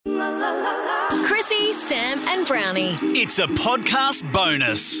and Brownie. It's a podcast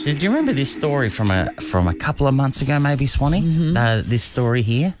bonus. Do you remember this story from a couple of months ago, maybe, Swanee? This story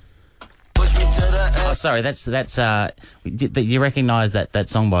here. Oh, sorry, that's you recognise that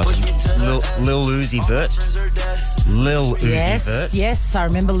song by Lil Uzi Vert? Lil Uzi Vert. Yes, I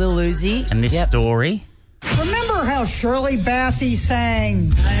remember Lil Uzi. And this story. Remember how Shirley Bassey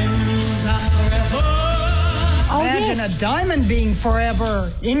sang, Imagine a diamond being forever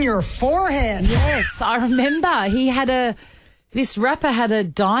in your forehead. Yes, I remember. This rapper had a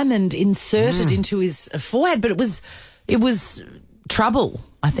diamond inserted into his forehead, but it was trouble,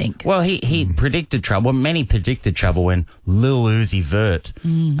 I think. Well, he predicted trouble. Many predicted trouble when Lil Uzi Vert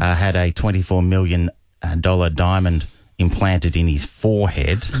had a $24 million diamond implanted in his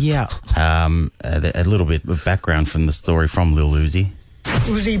forehead. Yeah. A little bit of background from the story from Lil Uzi.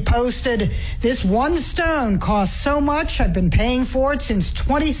 Uzi posted, "This one stone costs so much, I've been paying for it since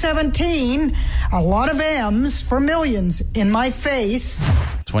 2017. A lot of M's for millions in my face."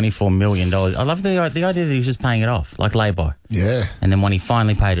 $24 million. I love the idea that he was just paying it off, like lay-by. Yeah. And then when he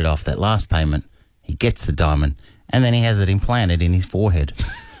finally paid it off, that last payment, he gets the diamond, and then he has it implanted in his forehead.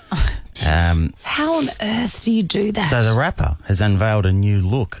 How on earth do you do that? So the rapper has unveiled a new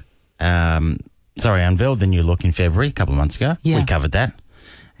look. Unveiled the new look in February, a couple of months ago. Yeah. We covered that.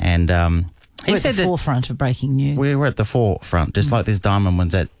 And he We're said at the forefront of breaking news. we're at the forefront, just like this diamond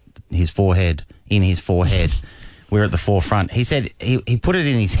one's at his forehead, in his forehead. We're at the forefront. He said he put it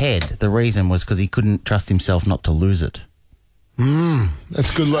in his head. The reason was because he couldn't trust himself not to lose it.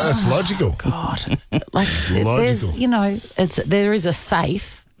 That's good. That's logical. God, like Logical. there is a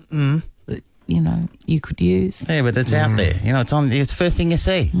safe that you could use. Yeah, but it's out there. It's the first thing you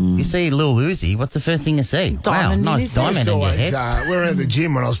see. If you see Lil Uzi, what's the first thing you see? Diamond in wow, nice his diamond in your head. We were at the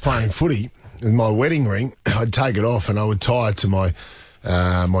gym when I was playing footy with my wedding ring. I'd take it off and I would tie it to my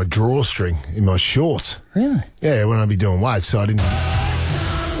drawstring in my shorts. Really? Yeah, when I'd be doing weights, so I didn't.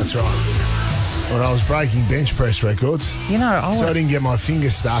 That's right. When I was breaking bench press records, so I didn't get my finger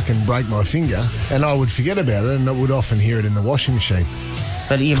stuck and break my finger, and I would forget about it, and I would often hear it in the washing machine.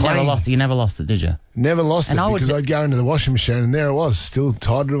 But you never Clean. lost. You never lost it, did you? Never lost And it I would- because I'd go into the washing machine and there it was, still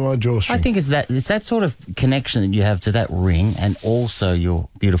tied to my drawstring. I think it's that sort of connection that you have to that ring, and also your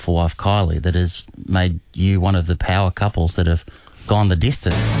beautiful wife Kylie, that has made you one of the power couples that have gone the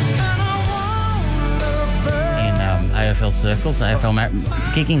distance in AFL circles.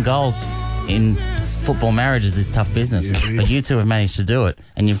 Kicking goals in football marriages is tough business, Yes, it but is. you two have managed to do it,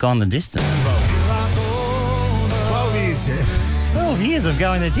 and you've gone the distance. 12 years, yeah. 12 years of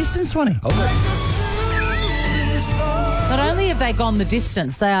going the distance, Swanee. Not only have they gone the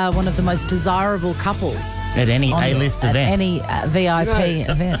distance, they are one of the most desirable couples At any on- A-list at event. any VIP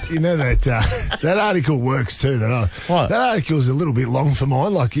event. You know that that article works too. What? That article's a little bit long for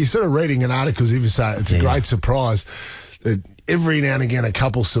mine. Like you're sort of reading an article as if you say it's a great surprise that every now and again a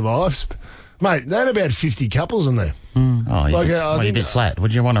couple survives. Mate, they had about 50 couples in there. Oh, Like, you're I a think- bit flat.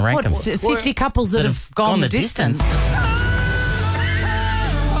 Would you want to rank them? 50 couples that have gone the distance.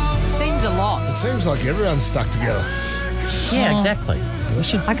 Seems a lot. It seems like everyone's stuck together. Yeah, exactly.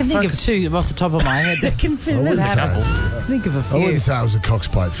 I can think of two off the top of my head. That can fit. wouldn't There's a say couple. Think of a I few. wouldn't say it was a Cox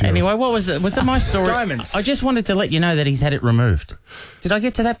plate for you. Anyway, what was it? Was it my story? Diamonds. I just wanted to let you know that he's had it removed. Did I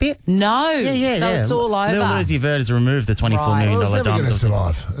get to that bit? No. Yeah. So it's all over. Lil Uzi Vert has removed the $24 Right. million Well, it's never going diamond. to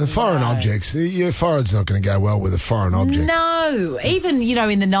survive. Foreign objects. Your forehead's not going to go well with a foreign object. No. Even,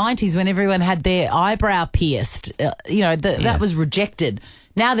 in the 90s when everyone had their eyebrow pierced, that was rejected.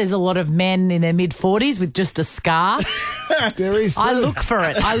 Now there's a lot of men in their mid-40s with just a scar. There is. I too. look for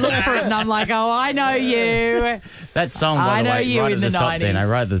it. And I'm like, oh, I know you. That song, I by the know way, you right in at the the top, 90s. Dino,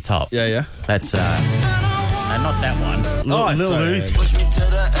 right at the top. Yeah. That's, no, not that one. Lil sorry. Uzi. Push me to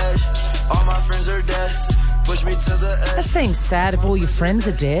the edge. All my friends are dead. Push me to the edge. That seems sad if all your friends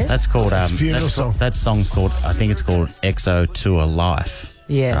are dead. That's called, a funeral song. That song's called, I think it's called EXO to a Life.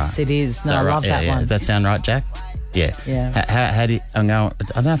 Yes, it is. No, I love that one. Does that sound right, Jack? Yeah. Yeah. How do you, I don't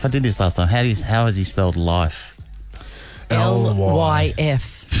know if I did this last time. How has he spelled life?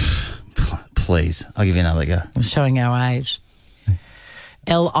 LYF. Please, I'll give you another go. I'm showing our age.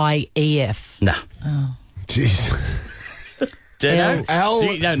 LIEF. Nah. Jeez. Do you know? L. Do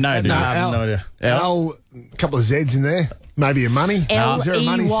you know? No, No, I L. have no idea. L. A couple of Z's in there. Maybe a money. Is there a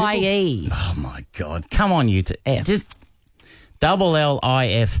money symbol? LEYE. Oh my God! Come on, you two. F. Just double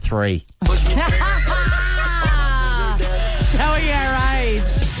LIF3. Showing our age.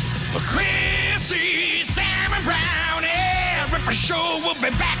 Chrissy, Sam and Brownie. Ripper Show will be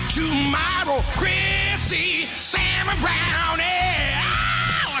back tomorrow. Chrissy, Sam and Brownie.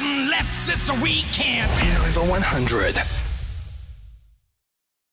 Oh, unless it's a weekend. Over 100.